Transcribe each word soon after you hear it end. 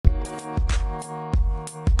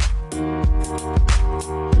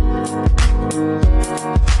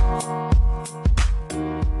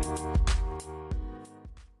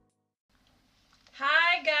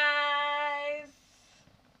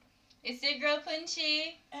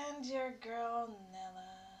Punchy. And your girl, Nella.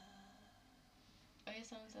 Oh, you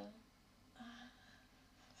sound so.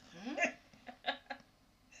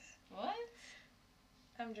 What?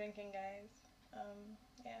 I'm drinking, guys.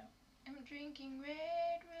 Yeah. I'm drinking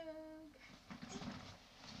red rum.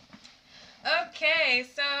 Okay,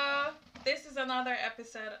 so this is another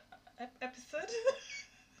episode. Episode?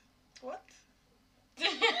 What?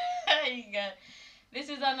 You got. This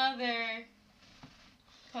is another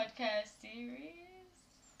podcast series.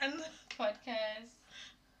 And Podcast.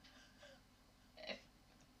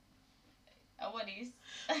 What is?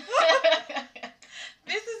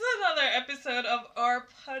 this is another episode of our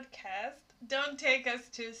podcast. Don't take us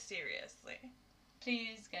too seriously.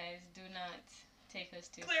 Please, guys, do not take us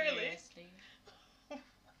too Clearly. seriously.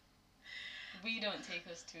 We don't take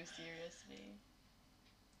us too seriously.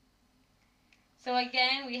 So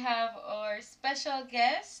again, we have our special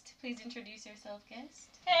guest. Please introduce yourself, guest.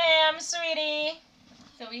 Hey, I'm Sweetie.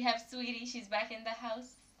 So we have Sweetie. She's back in the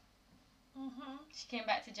house. Mm-hmm. She came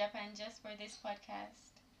back to Japan just for this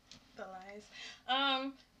podcast. The lies.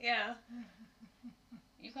 Yeah.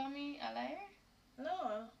 You call me a liar?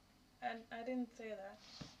 No, I didn't say that.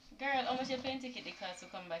 Girl, how much you plane ticket the class to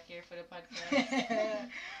come back here for the podcast?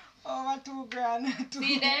 Over $2,000.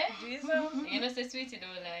 See there? Jesus. You know, say Sweetie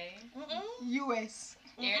don't lie. US.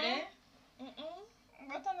 Hear there?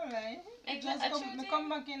 But I don't lie. Exactly. Just come, me come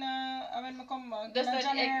back in when me come back Just in like,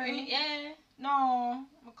 January. yeah. No,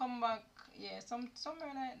 me come back. Yeah,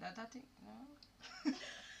 somewhere like that. I think no.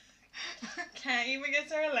 Can't even get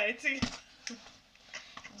her light together.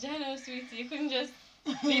 Jano, Sweetie, you couldn't just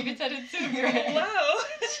leave it at the $2,000. Wow.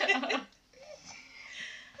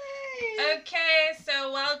 Okay,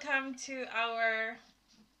 so welcome to our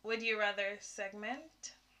Would You Rather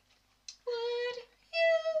segment. Would you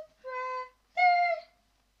rather?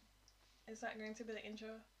 Is that going to be the intro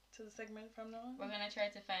to the segment from now on? We're gonna try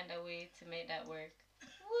to find a way to make that work.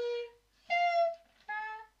 Would you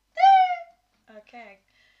rather? Okay.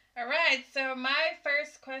 Alright, so my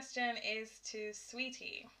first question is to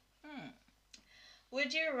Sweetie.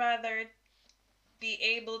 Would you rather be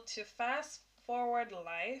able to fast forward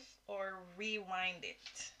life or rewind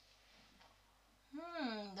it?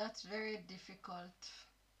 That's very difficult.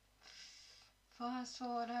 Fast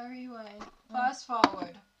forward or rewind? Fast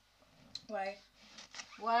forward. Why?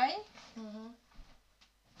 Why? Mm-hmm.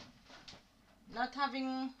 Not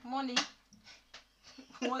having money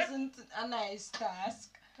wasn't a nice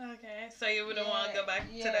task. Okay, so you wouldn't want to go back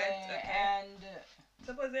to that? Okay. And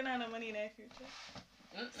Suppose you don't have no money in the future.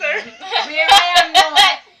 Mm-mm. Sorry.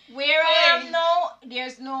 where I am now,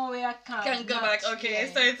 there's no way I Can go back. Okay,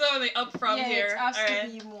 so it's only up from here. It has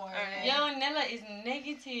Alright. to be more. Alright. Yo, Nella is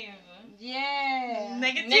negative. Yeah.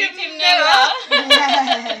 Negative Nella.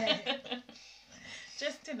 Yeah.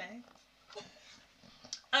 Just tonight.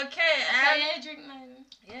 Okay, I drink mine.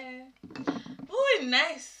 yeah. Ooh,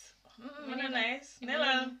 nice. Really Nice. You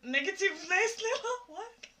Nella, negative, nice Nella.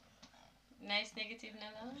 What? Nice negative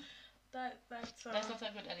Nella. That's That's not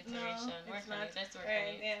a good alliteration. No, Work it's on not. it. Let's work Right,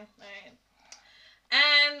 on it. yeah, alright.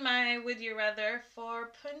 And my would you rather for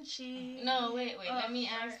Punchy. No, wait. Oh, Let me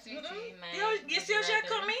sorry. ask Sweetie my. Yo, you would see how she rather.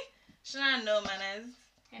 call me? She not know manners.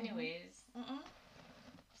 Anyways,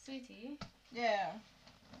 Sweetie, Yeah.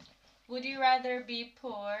 would you rather be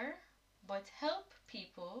poor but help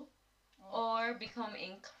people, or become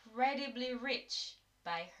incredibly rich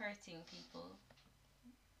by hurting people?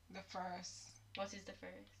 The first. What is the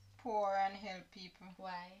first? Poor and help people.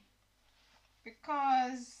 Why?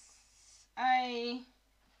 Because I'm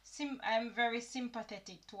very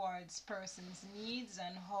sympathetic towards persons' needs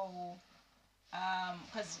and how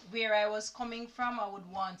because where I was coming from, I would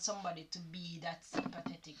want somebody to be that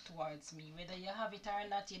sympathetic towards me. Whether you have it or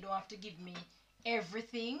not, you don't have to give me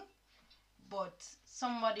everything, but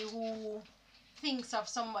somebody who thinks of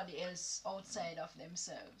somebody else outside of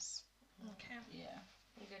themselves. Okay. Yeah.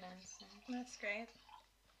 Good answer. That's great.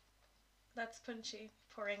 That's Punchy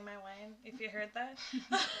pouring my wine, if you heard that.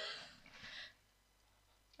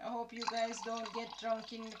 I hope you guys don't get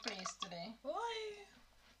drunk in the place today.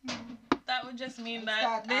 Why? That would just mean And that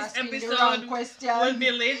start this asking the wrong episode question. will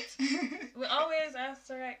be lit. We always ask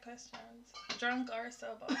the right questions, drunk or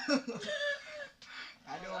sober.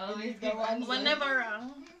 I don't believe the ones. We're never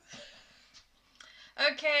wrong.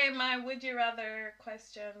 Okay, my would you rather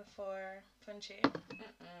question for Punchy.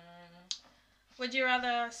 Would you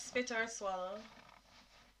rather spit or swallow?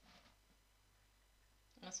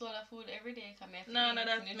 I swallow food every day. No, that's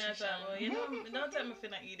not about. You know, don't tell me if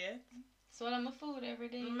you're not eat it. Swallow my food every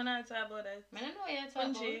day. I'm not talking about that. I don't know what you're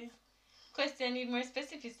talking Punchy. about. Question need more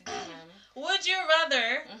specificity, man. Would you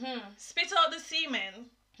rather spit out the semen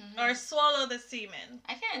or swallow the semen?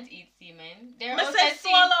 I can't eat semen. They're I out said at sea.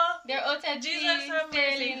 swallow. They're out at Jesus sea have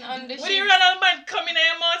mercy. sailing on the Would you ship. rather man come in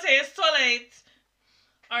your mouth and you swallow it?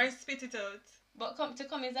 Or spit it out? But to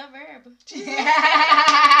come is a verb. To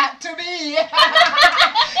be.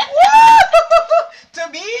 To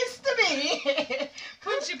be is to be.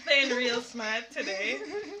 Punchy playing real smart today.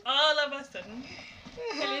 All of a sudden.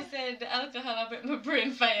 Kelly said the alcohol make my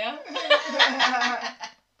brain fire.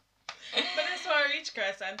 But that's why I reach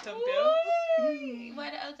cross and tump you. Why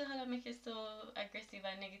the alcohol make you so aggressive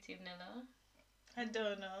and negative, Nella? I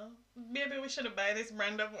don't know. Maybe we should have buy this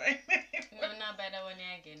brand of wine. No, not buy that one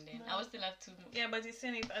again then. No. I will still have 2 more. Yeah, but you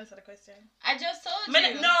still need to answer the question. I just told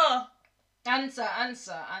you. No! Answer.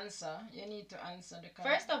 You need to answer the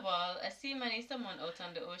question. First of all, a seaman is someone out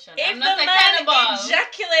on the ocean. If I'm not the a man cannibal.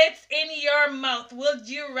 ejaculates in your mouth, would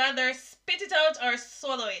you rather spit it out or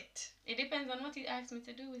swallow it? It depends on what he asks me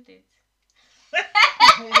to do with it.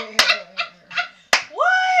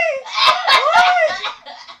 Why?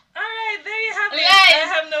 Alright, there you have it. I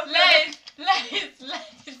have no further-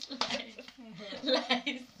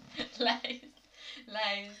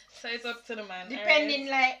 Lies. So it's up to the man. Depending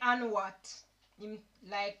like on what.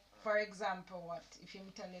 Like for example what? If him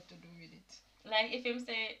tell you to do with it. Like if him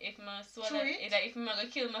say if my swallow Chew it? either if him go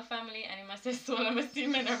kill my family and him a say swallow my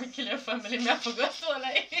semen or me kill your family, me have to go swallow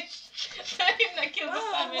it. So him not kill my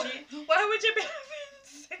family. Why would you be having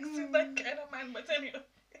sex with that kind of man? But anyway.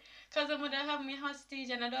 Cause I'm gonna have me hostage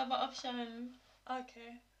and I don't have an option.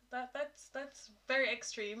 Okay. That's very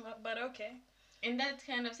extreme, but okay. In that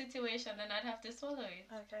kind of situation, then I'd have to swallow it.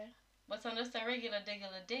 Okay. But on just a regular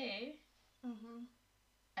day, Mhm.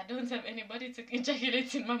 I don't have anybody to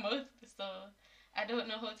ejaculate in my mouth, so I don't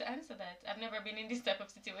know how to answer that. I've never been in this type of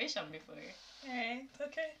situation before. Alright.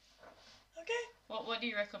 Okay. Okay. What do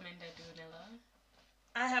you recommend I do, Nella?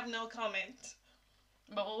 I have no comment.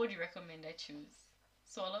 But what would you recommend I choose?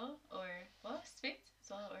 Swallow or what? Spit?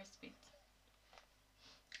 Swallow or spit?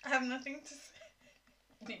 I have nothing to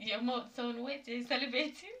say. Your mouth sound wet. You're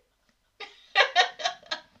salivating?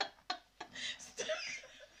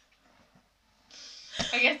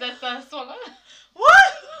 I guess that's a swallow.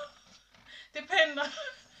 What?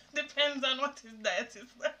 Depends on what his diet is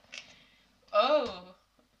like. Oh,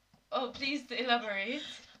 please elaborate.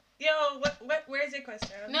 Yo, where's your question?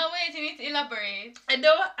 No, wait, you need to elaborate. I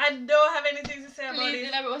don't have anything to say about Please it.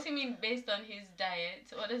 elaborate. What do you mean based on his diet?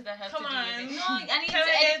 What does that have Come to do on. with it? No, I need Can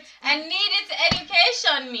I it to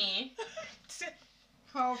education me.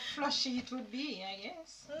 How flushy it would be, I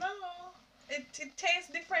guess. No. It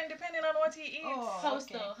tastes different depending on what he eats. Oh. How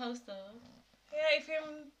Okay. so? Yeah, if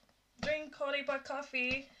him drink whole heap of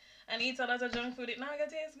coffee and eat a lot of junk food, it not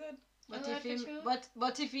gonna taste good. But Oh, if that's he, true.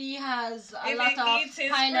 but if he has a If lot he of eats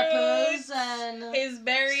his pineapples fruits, and His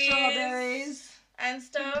berries strawberries, and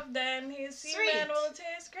stuff, then his Sweet. semen will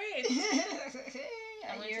taste great.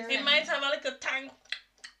 You're- It might have a little tang.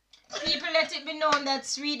 people let it be known that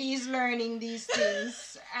Sweetie is learning these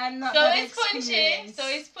things and not So that it's punchy. experience. So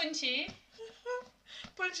it's punchy.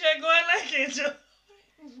 Put your going like it, Joe.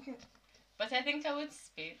 But I think I would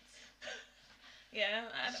spit. Yeah,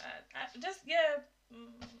 I just yeah.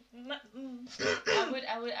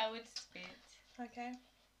 I would spit. Okay.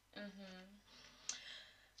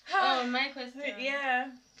 Oh, my question.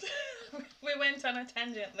 Yeah. We went on a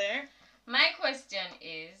tangent there. My question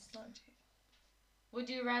is, would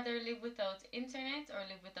you rather live without internet or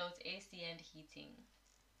live without AC and heating?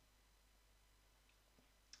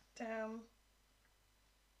 Damn.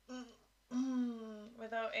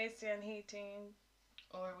 Without AC and heating.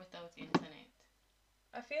 Or without internet?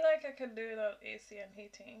 I feel like I could do without AC and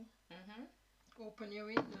heating. Open your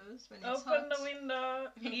windows when it's Open hot. the window,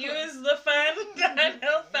 use the fan, the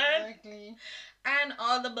handheld fan, Exactly. and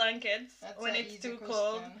all the blankets That's when a it's easy too question.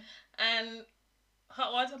 cold. And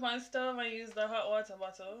hot water on stove, I use the hot water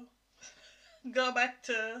bottle. Go back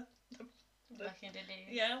to Back in the day?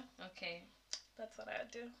 yeah, Okay. that's what I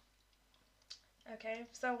do. Okay,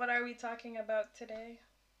 so what are we talking about today?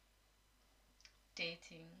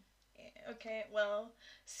 Dating. Yeah, okay, well,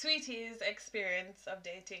 Sweetie's experience of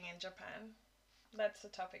dating in Japan. That's the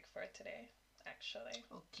topic for today, actually.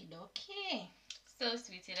 Okie dokie. So,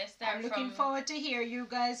 sweetie, let's start I'm looking from forward to hear you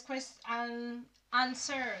guys'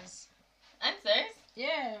 answers. answers.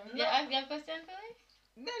 Yeah. Yeah, you have a question for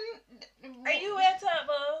me? Then, Are you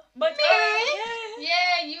wettable? But Me?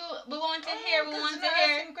 Yeah, we want to hear. We want to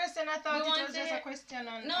hear. Question. I thought We it want was to just hear- a question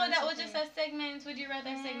on. No, that was just a segment. Would you rather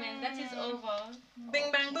segment? That is over.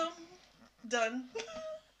 Bing bang boom. Done.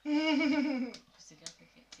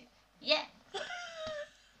 Yeah.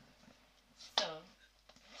 So,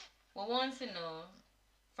 we want to know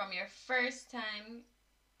from your first time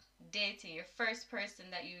dating, your first person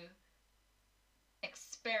that you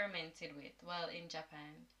experimented with while in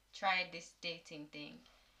Japan, tried this dating thing,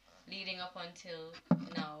 leading up until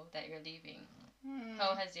now that you're leaving?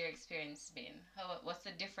 How has your experience been? What's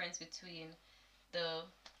the difference between the,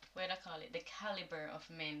 what do I call it, the caliber of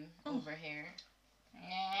men over here?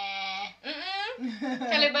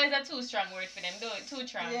 Caliber is a too strong word for them, though. Too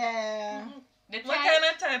strong. Yeah. The type, What kind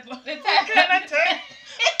of type? the type. What kind of type?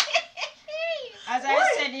 As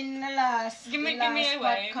I said in the last, Give me a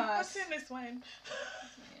wine. What's podcast, in this wine?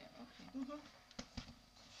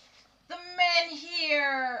 the men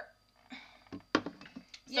here,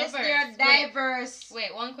 yes, first, they are diverse.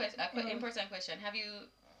 Wait, one question, important question. Have you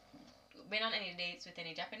been on any dates with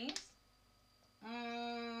any Japanese?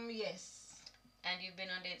 Yes. And you've been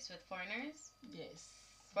on dates with foreigners? Yes.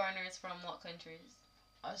 Foreigners from what countries?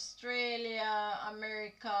 Australia,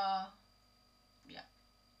 America. Yeah.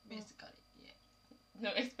 Basically, yeah. No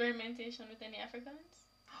experimentation with any Africans?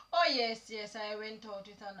 Oh yes, I went out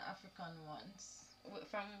with an African once.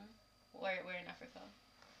 From where in Africa?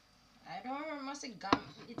 I don't remember. Must say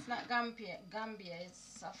it's not Gambia. Gambia.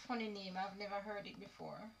 It's a funny name. I've never heard it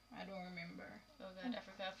before. I don't remember. Oh God,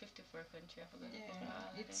 Africa, 54 country. I forgot.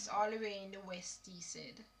 Yeah, it's all the way in the west. He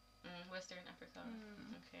said. Western Africa.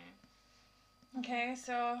 Okay. Okay,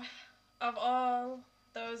 so of all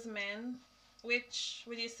those men, which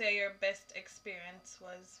would you say your best experience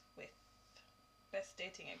was with? Best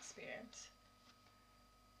dating experience?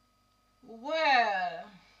 Well,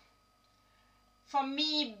 for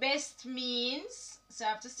me, best means, so I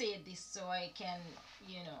have to say this so I can,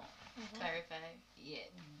 Clarify. yeah.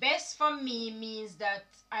 Best for me means that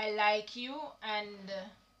I like you and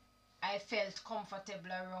I felt comfortable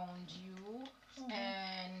around you,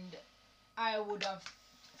 and I would have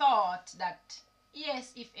thought that,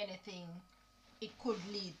 yes, if anything, it could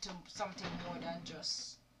lead to something more than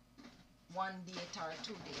just one date or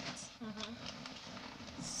two dates.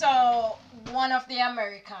 So, one of the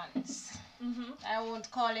Americans, I won't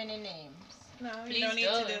call any names. No, Please you don't need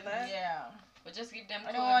to do that. Yeah. We'll just give them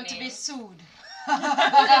I code don't want names. to be sued. We'll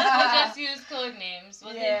just use code names.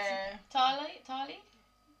 Was Yeah. it Tali?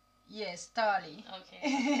 Yes, Tali.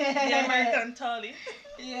 Okay. The American Tali.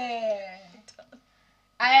 Yeah.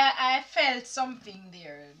 I felt something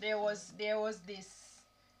there. There was this,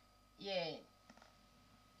 yeah.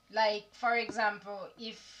 Like, for example,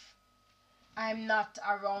 if I'm not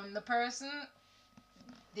around the person,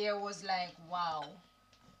 there was like, wow,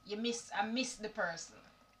 I miss the person.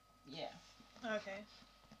 Yeah. Okay.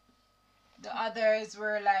 The others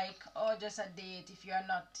were like, oh, just a date. If you're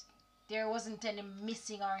not, there wasn't any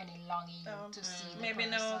missing or any longing to see the maybe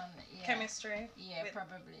person. no Yeah. chemistry. Yeah, with-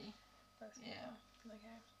 probably. Yeah.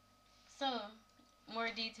 Okay. So, more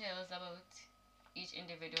details about each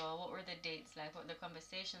individual. What were the dates like? What were the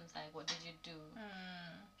conversations like? What did you do?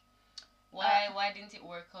 Why didn't it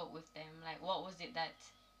work out with them? Like, what was it that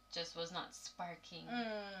just was not sparking?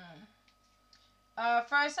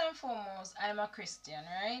 First and foremost, I'm a Christian,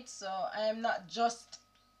 right? So I am not just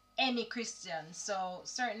any Christian. So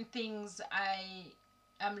certain things I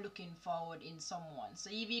am looking forward in someone. So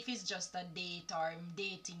even if it's just a date or I'm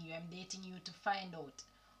dating you to find out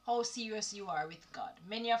how serious you are with God.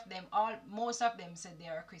 Most of them said they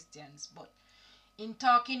are Christians, but in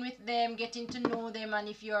talking with them, getting to know them, and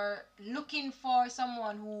if you're looking for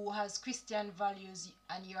someone who has Christian values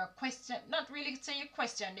and you're not really say you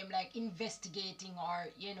question them, like investigating or,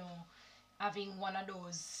 having one of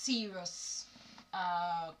those serious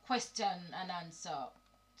question and answer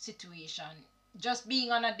situation, just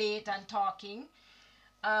being on a date and talking,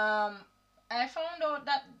 I found out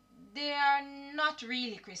that they are not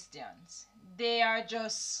really Christians. They are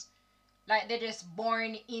just like they're just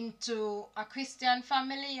born into a Christian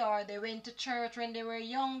family, or they went to church when they were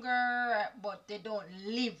younger, but they don't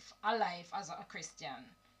live a life as a Christian.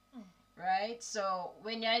 Right? So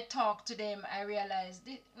when I talk to them, I realize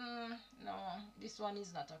no, this one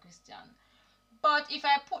is not a Christian. But if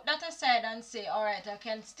I put that aside and say, all right, I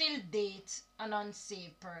can still date an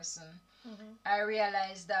unsaved person, I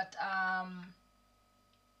realize that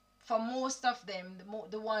for most of them,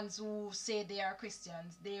 the ones who say they are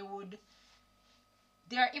Christians, they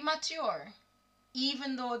are immature,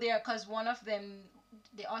 even though because one of them,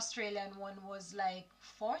 the Australian one, was like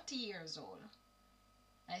 40 years old,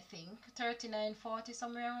 I think 39, 40,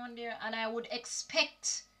 somewhere around there, and I would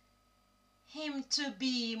expect him to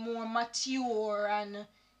be more mature,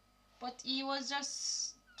 but he was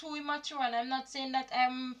just too immature. And I'm not saying that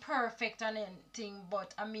I'm perfect and anything,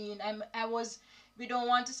 but I mean, we don't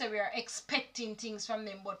want to say we are expecting things from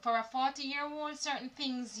them, but for a 40-year-old, certain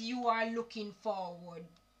things you are looking forward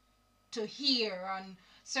to hear, and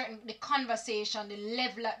the conversation, the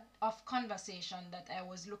level of conversation that I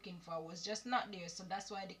was looking for was just not there. So that's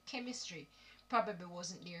why the chemistry probably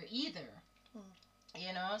wasn't there either.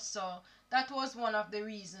 You know, so that was one of the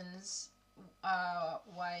reasons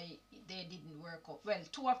why they didn't work out. Well,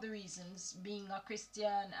 two of the reasons being a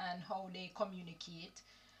Christian and how they communicate.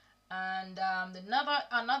 And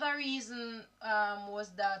another reason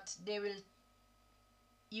was that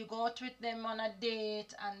you go out with them on a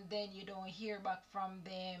date and then you don't hear back from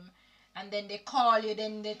them, and then they call you,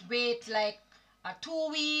 then they wait like 2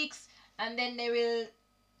 weeks, and then they will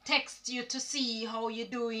text you to see how you're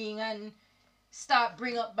doing and start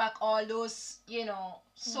bring up back all those, you know,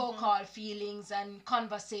 so-called feelings and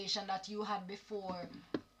conversation that you had before,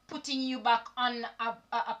 putting you back on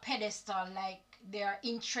a pedestal, like they're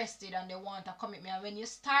interested and they want a commitment. And when you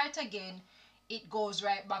start again, it goes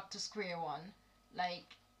right back to square one.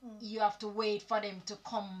 Like, you have to wait for them to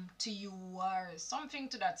come to you or something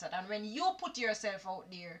to that sort. And when you put yourself out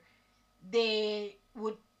there, they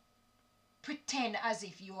would pretend as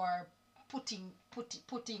if you are putting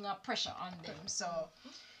a pressure on them. So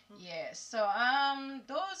yeah, so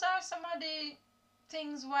those are some of the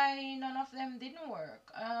things why none of them didn't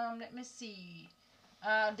work. Let me see.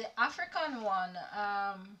 The African one,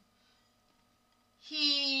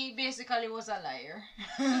 he basically was a liar.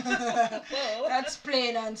 That's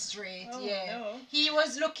plain and straight. Yeah. No. He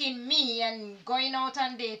was looking me and going out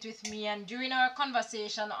on date with me, and during our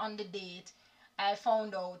conversation on the date, I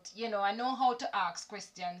found out, you know, I know how to ask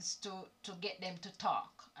questions to get them to talk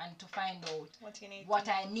and to find out what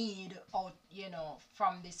I need out, you know,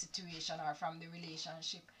 from the situation or from the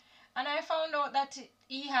relationship. And I found out that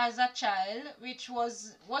he has a child, which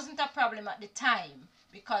wasn't a problem at the time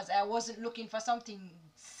because I wasn't looking for something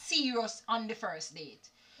serious on the first date.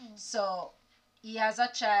 So he has a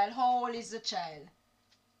child. How old is the child?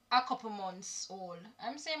 A couple months old.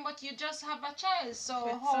 I'm saying, but you just have a child, so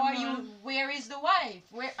With how are someone. you? Where is the wife?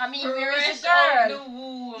 Where is Fresh the out girl? the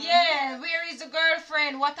womb. Yeah, where is the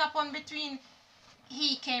girlfriend? What happened between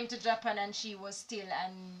he came to Japan and she was still,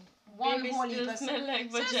 and one Baby whole still heap of smell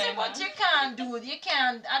like so I say, vagina. but you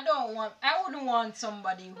can't. I wouldn't want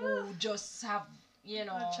somebody who just have, you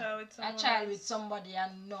know, A child with someone else. with somebody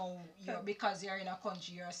and know you're, because you're in a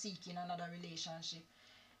country, you're seeking another relationship.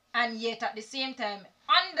 And yet at the same time,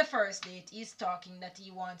 on the first date, he's talking that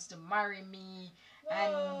he wants to marry me.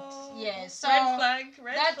 Whoa. And yeah, so red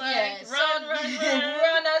flag, yeah, run.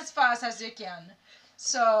 run as fast as you can.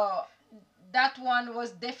 So that one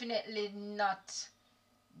was definitely not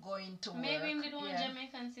going to work. Maybe him did want Yeah.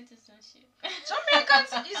 Jamaican citizenship.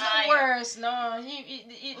 Jamaicans is the worst. No,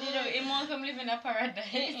 He won't come live in a paradise.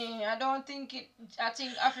 I don't think it. I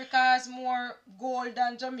think Africa has more gold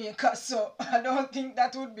than Jamaica, so I don't think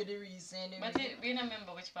that would be the reason. Anyway. But we don't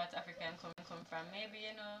remember which part of Africa I'm come from. Maybe,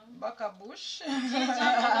 you know. Baka Bush. No,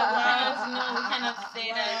 we cannot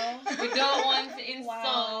say that. We don't want to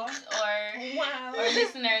insult or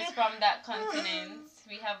listeners from that continent.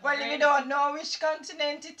 We have Well, we don't know which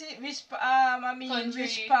continent it is, which Country,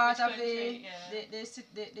 which part which of country,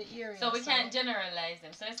 the area. So we can't generalize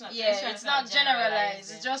them. So it's not. Yeah, it's not generalized.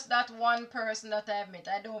 them. It's just that one person that I've met.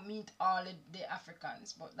 I don't meet all the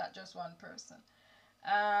Africans, but that just one person.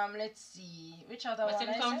 Let's see, which other but one?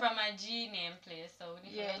 But it come from a G name place, so we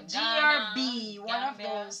need to GRB, Ghana, one Gambia.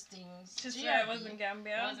 of those things. Just it wasn't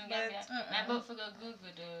Gambia. Gambia. My boat for Google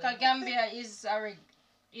Cause Gambia is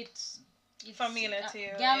it's familiar to you.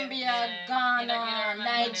 Gambia, Yeah. Ghana, You don't remember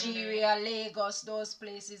Nigeria, Lagos, those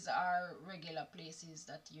places are regular places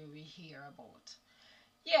that you will hear about.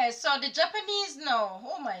 Yeah, so the Japanese now,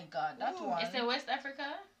 oh my god, that Ooh. one. Is it West Africa?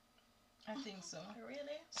 I think so.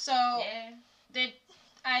 Really? So Yeah.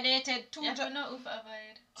 I dated two You have to know Ufa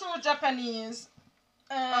avoid. two Japanese.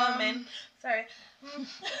 All men. Sorry.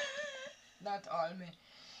 Not all men.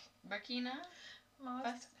 Burkina?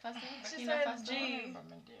 Most. She Burkina said Faso? G.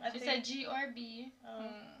 I She think- said G or B.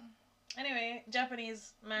 Anyway,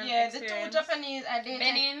 Japanese man. Yeah, experience. the two Japanese I dated.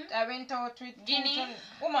 Benin? I went out with two Guinea?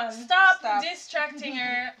 woman. Stop distracting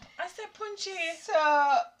her. I said punchy. So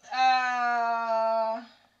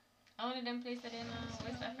Only them places in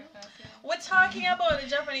West Africa. So. We're talking about the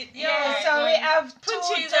Japanese. yeah, Alright, so go we on. have two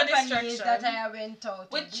Punchies are Japanese distraction. that I went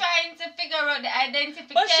out We're with. trying to figure out the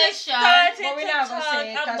identification. But she started But we to not talk gonna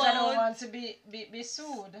say it because I don't about. want to be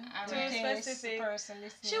sued. Too in case specific. the person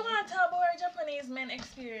listening. She want to talk about her Japanese men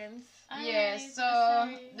experience. Yeah, Alright, so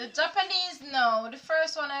sorry. the Japanese, no, the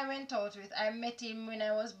first one I went out with, I met him when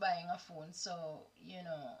I was buying a phone. So, you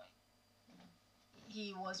know,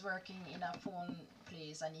 he was working in a phone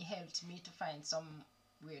place and he helped me to find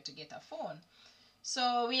somewhere to get a phone.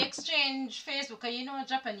 So we exchange Facebook. And you know,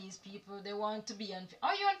 Japanese people, they want to be on.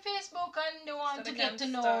 Are you on Facebook? And they want So to they get can to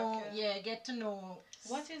know. stalk you. Yeah, get to know.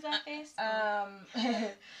 What is a Facebook?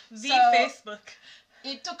 The So Facebook.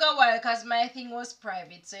 it took a while because my thing was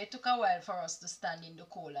private, so it took a while for us to stand in the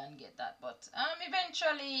cold and get that. But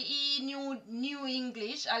eventually he knew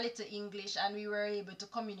English, a little English, and we were able to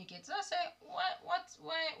communicate. So I said,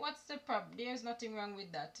 what's the problem? There's nothing wrong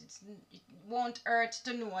with that. It won't hurt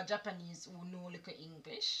to know a Japanese who know little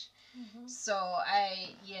English. So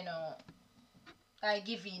I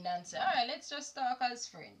give in and say, all right, let's just talk as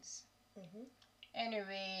friends.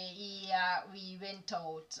 Anyway, we went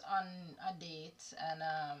out on a date, and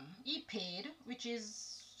he paid, which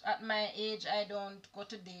is, at my age, I don't go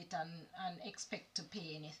to date and expect to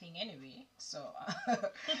pay anything anyway. So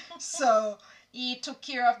so he took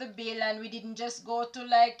care of the bill, and we didn't just go to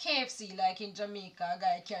like KFC like in Jamaica. A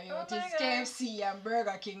guy carry Oh out my his God. KFC and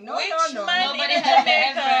Burger King. No, Which no, no. man Nobody in has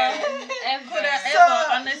Jamaica ever could have So, ever,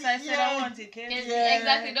 unless I said I yeah. wanted Yes, KFC. Yeah.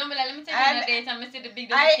 exactly. Don't be like, let me take you on And a date and me see the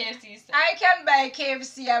big I- KFC stuff. I can buy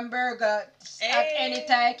KFC and burger at Hey. any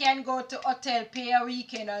time. I can go to hotel, pay a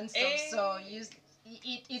weekend and stuff. Hey. So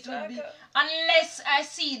it would be, Sucker. unless I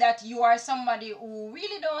see that you are somebody who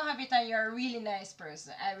really don't have it and you're a really nice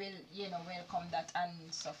person, I will welcome that and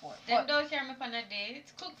so forth. Then don't carry me on a date.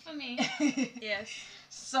 Cook for me. Yes.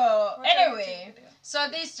 So What anyway, are you so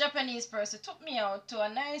this Japanese person took me out to a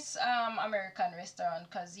nice American restaurant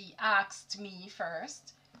because he asked me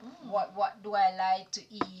first what do I like to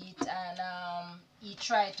eat, and he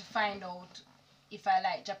tried to find out if I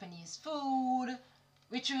like Japanese food,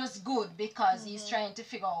 which was good because he's trying to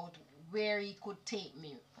figure out where he could take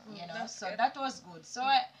me, that's so good. that was good. So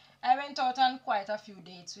I went out on quite a few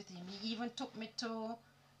dates with him. He even took me to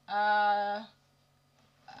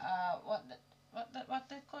what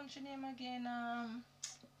the country name again? China?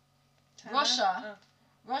 Russia. Oh.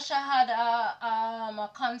 Russia had a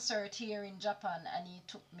concert here in Japan, and he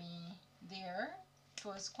took me there. It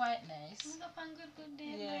was quite nice. Look up on good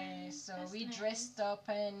day. Yeah, so That's we nice. dressed up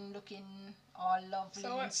and looking all lovely So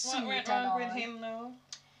and what sweet went and wrong all. with him now?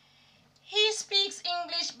 He speaks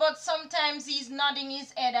English, but sometimes he's nodding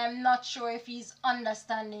his head. I'm not sure if he's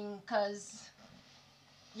understanding, because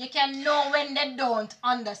you can know when they don't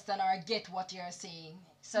understand or get what you're saying.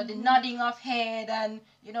 So the nodding of head, and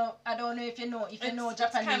I don't know if you know Japanese.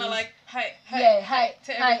 It's kind of like hi, Yeah, hi,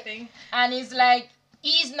 to hi. everything. And it's like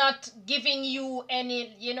he's not giving you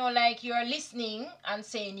any, like you're listening and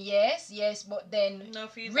saying yes, but then No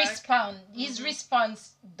feedback. his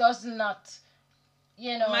response does not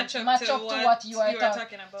Match up to what you are talking.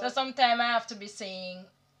 talking about. So sometimes I have to be saying,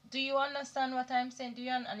 do you understand what I'm saying?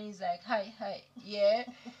 And he's like, hi, yeah.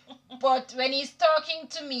 But when he's talking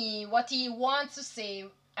to me, what he wants to say,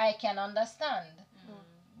 I can understand.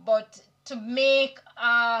 But to make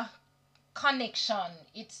a connection,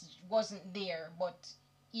 it wasn't there. But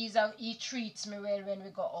he treats me well when we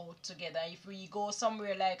go out together. If we go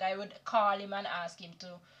somewhere, like I would call him and ask him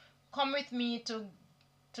to come with me to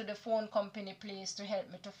the phone company place to help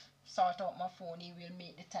me to sort out my phone. He will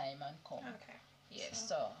make the time and come. Okay. Yes,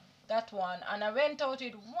 so that one. And I went out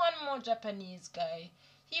with one more Japanese guy.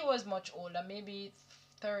 He was much older, maybe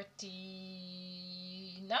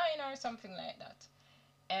 39 or something like that.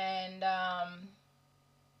 And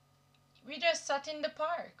we just sat in the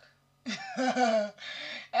park.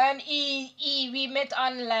 And we met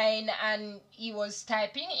online, and he was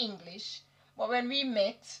typing English. But when we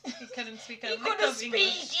met, He couldn't speak a he lick couldn't of speak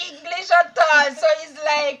English. English at all. So he's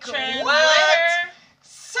like, what? Translator.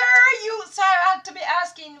 So I have to be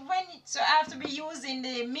asking so I have to be using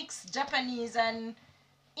the mixed Japanese and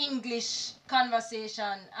English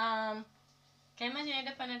conversation. Can you imagine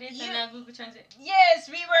you're on a date You- and now Google Translate? Yes,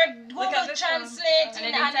 we were Look Google at this one. translating, And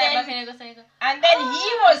then you type back and you go say, and then he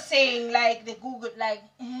was saying like the Google, like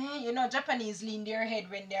Japanese lean their head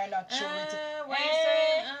when they are not sure. What you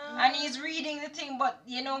saying? And he's reading the thing, but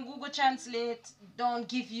Google Translate don't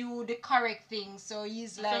give you the correct thing, so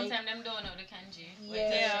he's like, sometimes them don't know the kanji.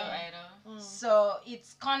 Yeah. Either. so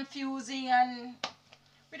it's confusing, and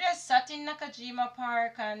we just sat in Nakajima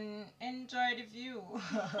Park and enjoyed the view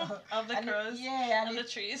Of the And crows. yeah, And the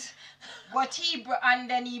trees. but and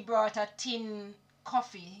then he brought a tin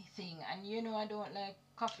coffee thing, and I don't like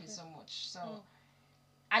coffee so much, so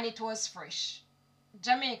and it was fresh.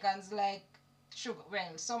 Jamaicans like sugar.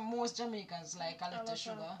 Well, most Jamaicans like a little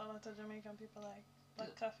sugar. A lot of Jamaican people like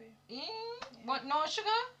black coffee. But no sugar.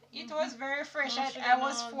 It was very fresh. No I sugar,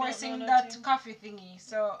 was no- forcing no that nothing. coffee thingy,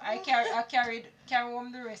 so I carried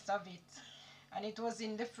home the rest of it. and it was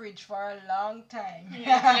in the fridge for a long time.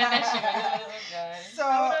 Oh God. So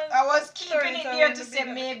I was keeping Sorry, it sorry, there in to the say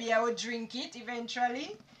big- maybe I would drink it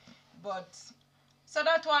eventually, but so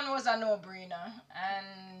that one was a no-brainer,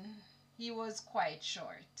 and he was quite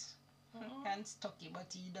short and stocky, but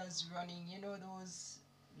he does running, you know, those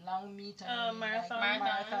long meter marathon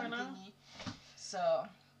marathon runner. thingy. So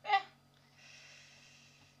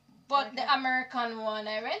but the American one,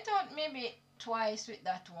 I went out maybe twice with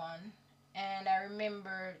that one. And I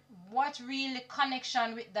remember what really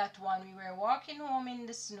connection with that one. We were walking home in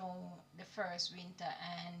the snow the first winter,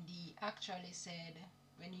 and he actually said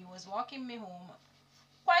when he was walking me home,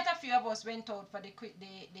 quite a few of us went out for the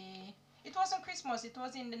it wasn't Christmas, it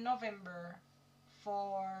was in the November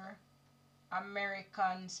for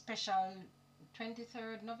American special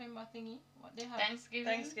 23rd November thingy. What they have?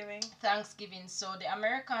 Thanksgiving. So the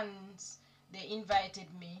Americans, they invited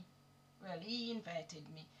me. Well, he invited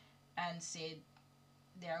me and said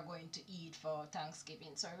they are going to eat for Thanksgiving.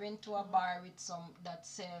 So I went to a bar with some that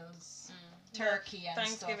sells turkey and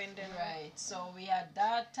Thanksgiving stuff. dinner. Right. So we had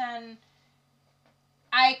that, and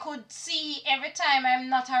I could see every time I'm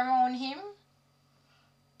not around him,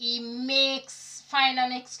 he find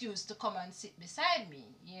an excuse to come and sit beside me,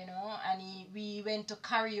 you know. And we went to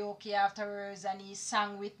karaoke afterwards, and he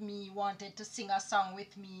sang with me. He wanted to sing a song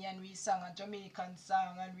with me, and we sang a Jamaican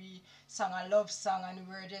song, and we sang a love song, and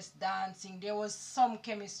we were just dancing. There was some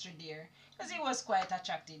chemistry there, because he was quite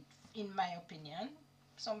attractive, in my opinion.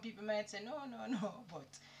 Some people might say no, but.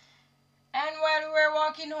 And while we were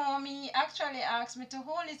walking home, he actually asked me to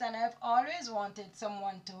hold it, and I've always wanted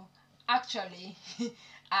someone to actually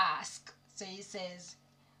ask. So he says,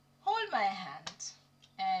 hold my hand.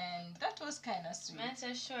 And that was kind of sweet. Man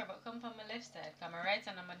said sure, but come from my left side. Come my right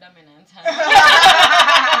and I'm a dominant hand.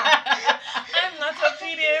 I'm not a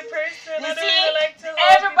PDA person. You I don't see, really like to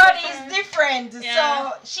hold everybody people's is hand. different. Yeah.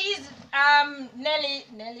 So she's Nelly.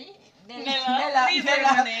 Nella. Please learn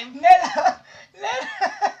her name. Nella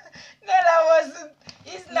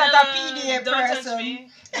is not a PDA don't person. Touch me.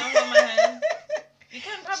 Don't hold my hand. You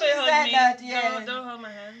can probably She's hold like me. that, yeah. Don't hold my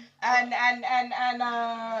hand. And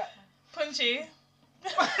Punchy.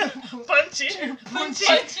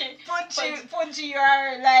 Punchy, you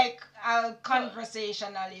are like a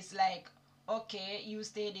conversationalist. Like, okay, you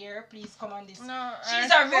stay there. Please come on this. No, She's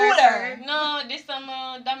a ruler. No, this is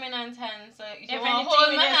my dominant hand. So if you If want anything, to hold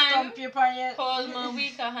we my just hand, stomp you upon your. hold my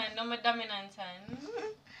weaker hand, not my dominant hand.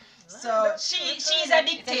 So she's a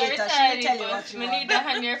dictator. She'll tell you what you I want. need the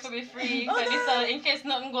hand here for be free. Oh, Cause this no. in case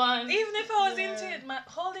nothing go on. Even if I was into it,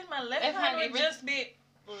 holding my left hand would just be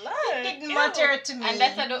like. It didn't matter to me. And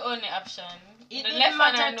that's the only option. It The didn't left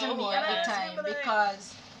matter hand to no me hold at hand. the time But I-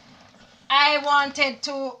 because I wanted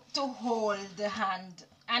to hold the hand,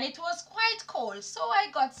 and it was quite cold, so I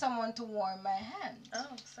got someone to warm my hand. Oh,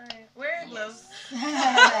 sorry. Wear gloves.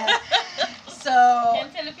 So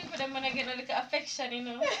Can't tell the people them when I get a little affection, you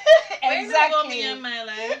know. Wear the woman exactly. in my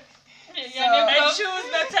life. So- I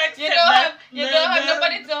choose not to accept You don't that. have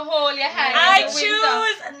nobody to hold your hand. I in the winter.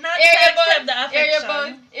 choose not Hear to your accept the boat,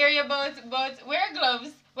 affection. but wear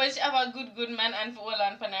gloves. But you have a good man and for all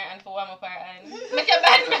and for her and for warm up her hand. Make a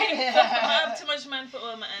bad man. I have too much man for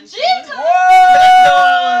all my aunts. Jesus.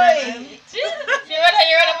 Whoa!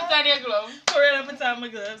 You rather put on your glove. Pour it up and on my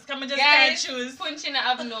gloves. Come and just Guys, choose. Punching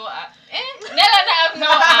have no eye. Nella have no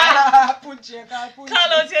eye.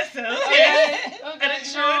 Call out yourself. Okay. I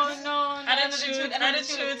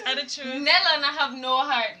I don't choose. Nella have no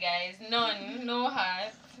heart, guys. None. No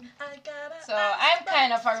heart. So I'm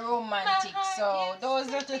kind of a romantic, so those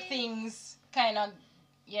little things kind of,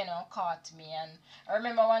 caught me. And I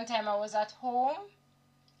remember one time I was at home,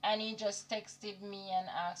 and he just texted me and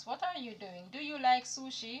asked, "What are you doing? Do you like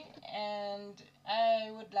sushi? And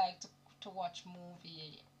I would like to watch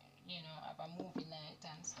movie, have a movie night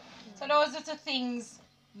and stuff." So those little things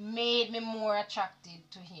made me more attracted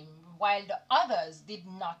to him, while the others did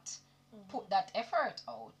not put that effort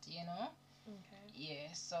out, Okay.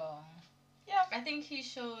 Yeah, so I think he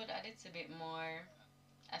showed a little bit more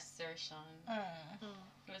assertion.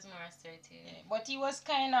 He was more assertive. yeah, but he was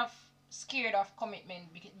kind of scared of commitment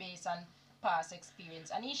based on past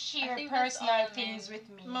experience, and he shared think that's personal all things men. with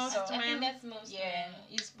me. Most so I men. think that's most yeah, men.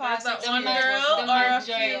 his past that one experience girl was or a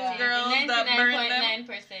majority. few girls that burned them.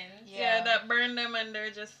 99%. Yeah, that burned them and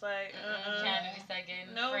they're just like, Can't do this again.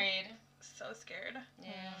 Nope. Afraid. so scared. Yeah.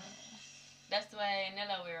 That's why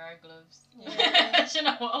Nella wear our gloves. Yeah. She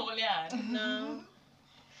not want to hold your hand. No.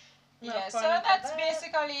 Yeah, so fun. that's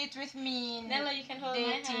basically it with me. Nella, you can hold my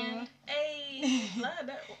hand. dating. Hey, lad,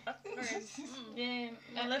 that works. Yeah,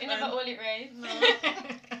 My left you never hand. hold it right. No.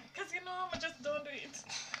 Because I just don't do it.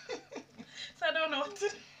 So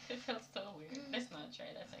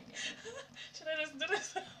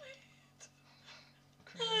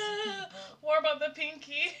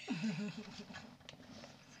kinky.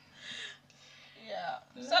 Yeah.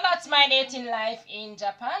 So that's my dating life in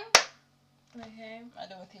Japan. Okay. I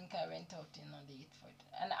don't think I went out in a date for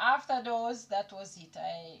it. And after those, that was it.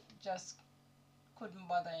 I just couldn't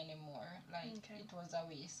bother anymore. Like Okay. it was a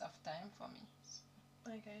waste of time for me.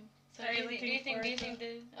 Okay. So Are you do looking you think forward dating to-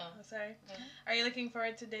 the oh Oh, sorry. go ahead. Are you looking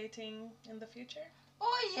forward to dating in the future?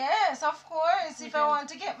 Oh yes, of course. If I Okay. want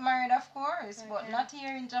to get married, of course. But Okay. not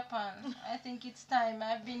here in Japan. I think it's time.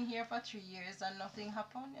 I've been here for 3 years and nothing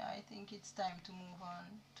happened. I think it's time to move on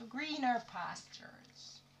to greener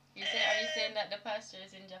pastures. Are you saying that the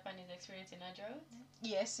pastures in Japan is experiencing a drought?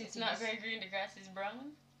 Yes, It's not very green, the grass is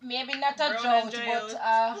brown. Maybe not a Brown and drought, but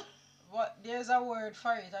drought. what there's a word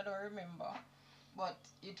for it. I don't remember. But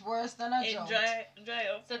it's worse than a It drought. dry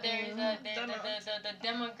up. So there is Don't know. the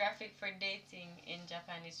demographic for dating in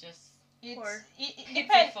Japan is just Poor. It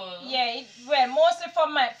pitiful. depends. Yeah, well, mostly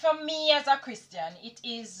for me as a Christian, it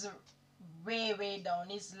is way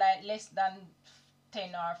down. It's like less than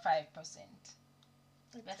 10 or 5%.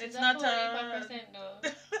 That It's is not a whole 8% though.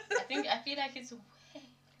 I feel like it's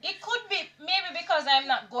It could be maybe because I'm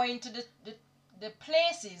not going to the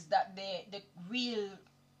places that the real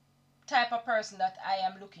type of person that I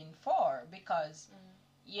am looking for, because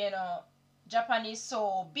you know Japan is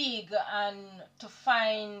so big, and to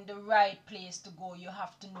find the right place to go you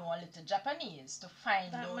have to know a little Japanese to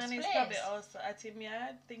find That those man is places. probably also at him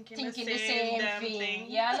yard thinking The the same damn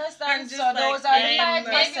thing. You understand? And So just like, those are the I'm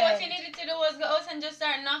 5%. maybe what you needed to do was go out and just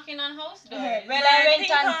start knocking on house doors. Well, Like I went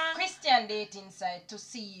ping on pong. Christian dating site to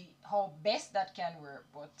see how best that can work,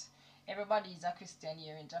 but everybody is a Christian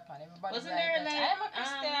here in Japan. Everybody's Wasn't like, there, that. like, I'm a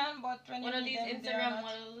Christian, but when one you of meet these them, they're Instagram not.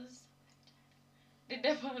 models. Did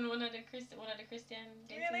they find one of the Christian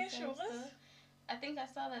dating Really? sites She was? too? I think I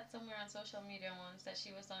saw that somewhere on social media once, that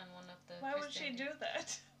she was on one of the Why would she Christian do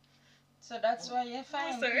that? So that's why you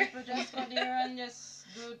find sir. people just go there and just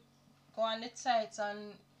go on the sites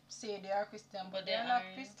and say they are Christian, but But they they're not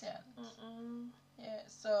aren't. Christian. Mm-mm. Yeah,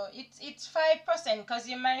 so it's 5% because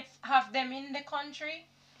you might have them in the country,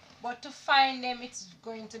 but to find them it's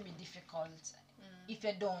going to be difficult if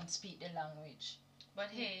you don't speak the language. But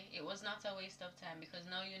hey, it was not a waste of time, because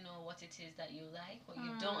now you know what it is that you like, what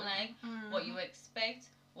you don't like, what you expect,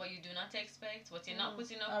 what you do not expect, what you're not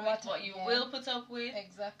putting up And with, what you will put up with.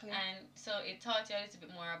 Exactly. And so it taught you a little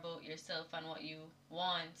bit more about yourself and what you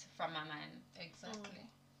want from a man. Exactly.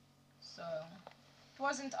 So it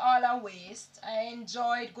wasn't all a waste. I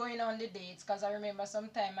enjoyed going on the dates because I remember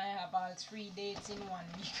sometime I have all 3 dates in 1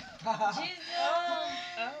 week. Jesus! Oh.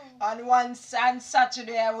 On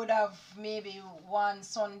Saturday I would have maybe one,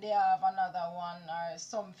 Sunday I have another one or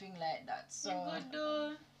something like that. So You're good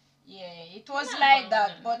though. yeah, it was Not like that.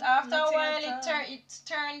 bad. But after a Nothing while at all. it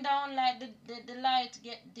turned down, like the light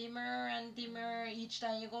get dimmer and dimmer each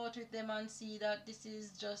time you go out with them and see that this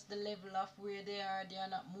is just the level of where they are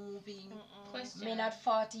not moving. Question. Me not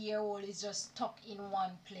 40-year-old is just stuck in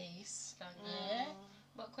one place. Yeah.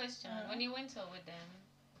 But question, when you went out with them,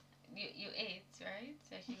 you ate, right?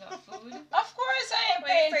 Like you got food? Of course I ain't Wait,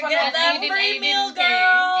 paying for forget nothing. that free meal, pay.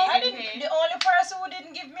 girl. You I didn't didn't. pay. The only person who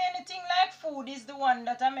didn't give me anything like food is the one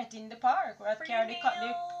that I met in the park. Where I Free carried the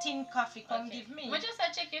meal. tin coffee come Okay. give me. But just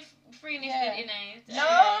I check if free is Yeah. in it.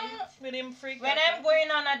 No. With him freak When out. I'm going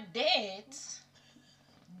on a date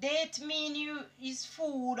mean you is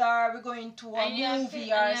food, or we're going to a And you have movie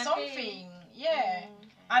pay- and or you have something. pay. Yeah.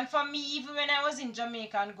 And for me, even when I was in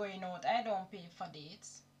Jamaica and going out, I don't pay for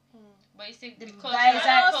dates. But you see, The the guys culture,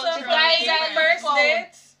 are- Also, the for guys me, are first phone.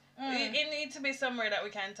 dates, Mm. it needs to be somewhere that we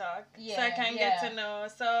can talk. So I Yeah, can yeah. get to know.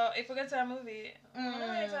 So if we go to a movie, Mm.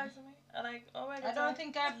 why talk to me? I'm like, oh my god. I don't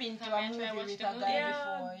think I've been to Come a and try movie watch with the a movie. guy Yeah.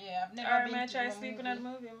 before. Yeah, I've never Or been may I to try a sleeping movie. at the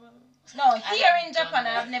movie? No, I here haven't in done Japan,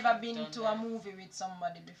 that. I've never I've been done to that. a movie with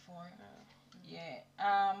somebody before. Yeah.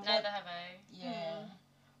 Neither But have I. yeah.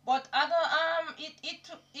 But other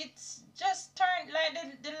it's just turned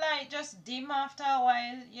like the light just dim after a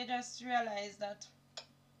while. You just realize that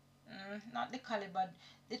not the caliber,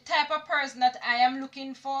 the type of person that I am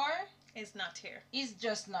looking for It's not here. is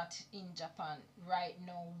just not in Japan right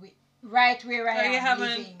now. Right where I Or am you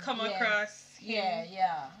haven't living. come Yeah. across him. Yeah,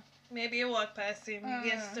 yeah. Maybe you walked past him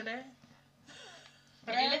yesterday.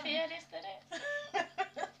 Did you live here yesterday?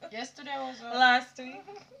 Yesterday was Last week.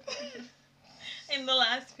 In the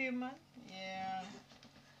last few months. yeah.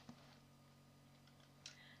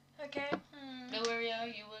 Okay. Don't worry,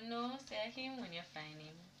 you will know, say him when you find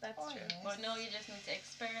him. That's Oh, true. yes. But no, you just need to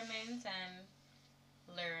experiment and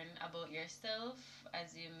learn about yourself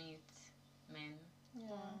as you meet men.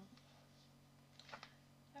 Yeah.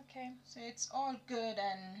 Okay. So it's all good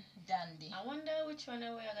and dandy. I wonder which one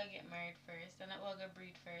of we are gonna get married first and we're gonna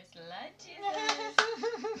breed first. Lord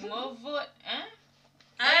Jesus. More vote, huh?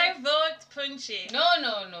 I vote Punchy. No.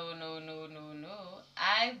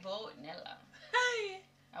 I vote Nella. Hi.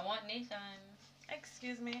 I want Nathan.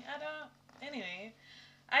 Excuse me. I don't. Anyway,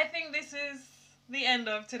 I think this is the end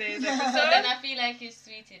of today's So then episode. I feel like you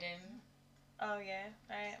sweetie then. Oh yeah,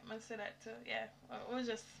 I must say that too. Yeah, we'll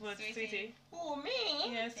just vote Sweetie. Who,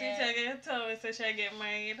 me? Yeah, Sweetie. Yeah. I get told me so she get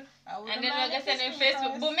married. And then we're gonna send in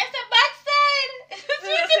Facebook. Boom. Boom, Mr. Backside! Sweetie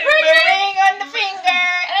Sweetie bring bring it. Ring on the finger.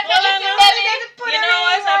 And Well, then I know. belly. You know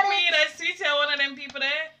what's on up with that Sweetie? Are one of them people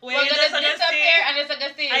there where We're you gonna just disappear see. and it's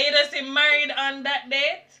gonna see. Are you just see married on that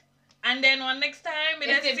date? And then one next time, you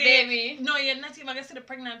It's just a see baby. No, you're not even gonna see the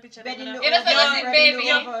pregnant picture. Bed in the You know, so oven, that's it, bread in the baby.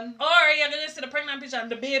 oven. Or you're gonna see the pregnant picture of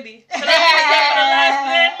the baby. So that's for the last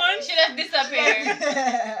 9 months. She just disappeared.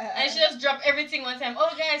 And she just dropped everything one time. Oh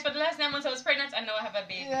guys, for the last 9 months I was pregnant and now I have a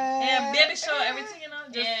baby. Yeah, baby show, everything, you know.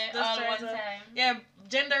 Just, Yeah, just all try one to- time. Yeah,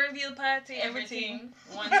 gender reveal party, everything.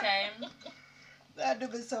 Everything. One time. That do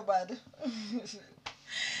be so bad.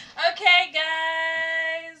 Okay,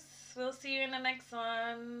 guys. We'll see you in the next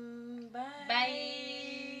one. Bye.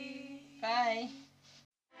 Bye. Bye.